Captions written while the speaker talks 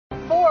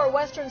Four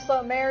Western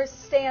Slope mayors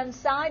stand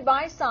side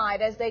by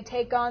side as they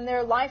take on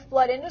their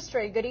lifeblood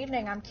industry. Good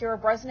evening. I'm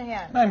Kira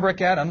Bresnahan. And I'm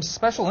Rick Adams.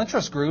 Special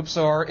interest groups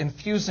are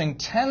infusing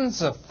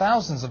tens of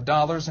thousands of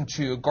dollars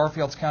into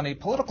Garfield County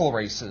political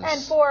races.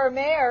 And four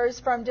mayors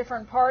from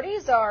different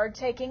parties are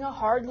taking a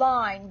hard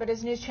line. But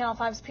as News Channel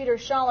 5's Peter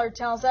Schaller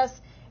tells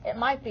us, it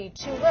might be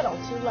too little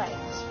too late.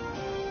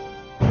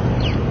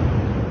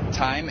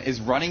 Time is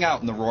running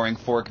out in the Roaring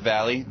Fork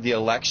Valley. The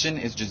election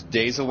is just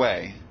days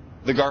away.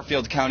 The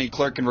Garfield County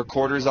Clerk and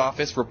Recorder's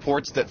Office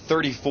reports that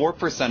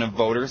 34% of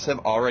voters have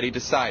already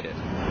decided.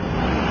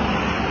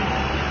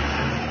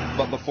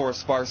 But before a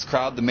sparse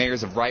crowd, the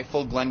mayors of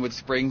Rifle, Glenwood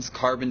Springs,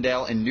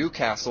 Carbondale, and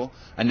Newcastle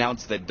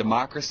announced that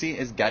democracy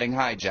is getting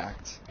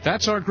hijacked.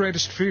 That's our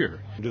greatest fear.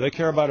 Do they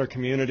care about our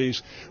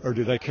communities, or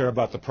do they care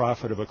about the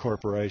profit of a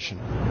corporation?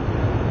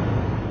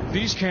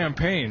 These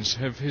campaigns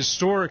have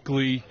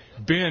historically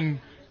been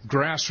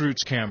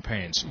grassroots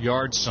campaigns,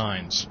 yard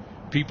signs,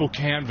 people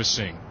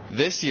canvassing.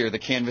 This year, the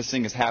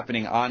canvassing is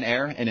happening on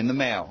air and in the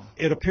mail.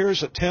 It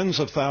appears that tens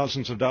of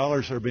thousands of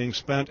dollars are being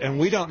spent, and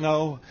we don't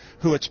know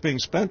who it's being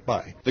spent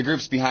by. The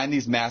groups behind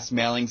these mass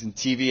mailings and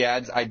TV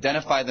ads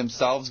identify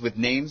themselves with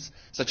names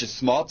such as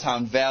Small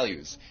Town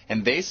Values,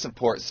 and they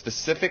support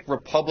specific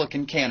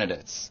Republican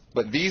candidates.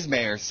 But these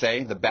mayors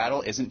say the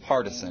battle isn't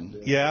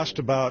partisan. You asked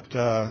about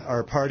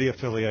our party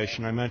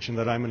affiliation. I mentioned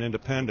that I'm an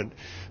independent.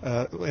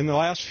 In the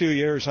last few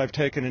years, I've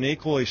taken an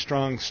equally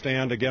strong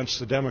stand against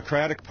the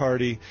Democratic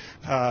Party,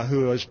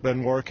 who has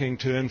been working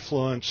to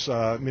influence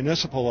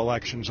municipal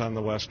elections on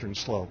the Western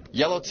Slope.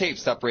 Yellow tape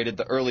separated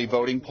the early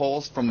voting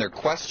polls from their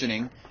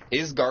questioning,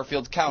 is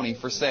Garfield County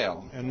for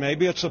sale? And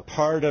maybe it's a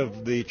part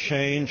of the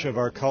change of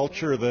our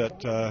culture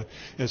that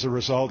is a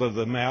result of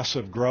the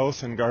massive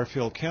growth in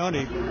Garfield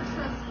County.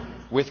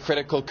 With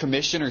critical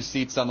commissioner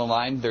seats on the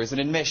line, there's an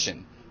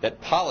admission that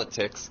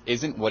politics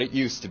isn't what it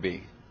used to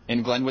be.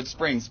 In Glenwood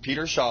Springs,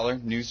 Peter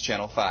Schaller, News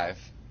Channel 5.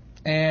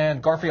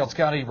 And Garfield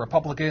County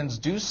Republicans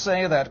do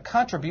say that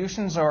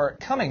contributions are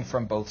coming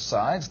from both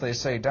sides. They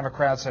say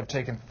Democrats have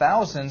taken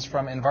thousands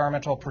from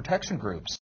environmental protection groups.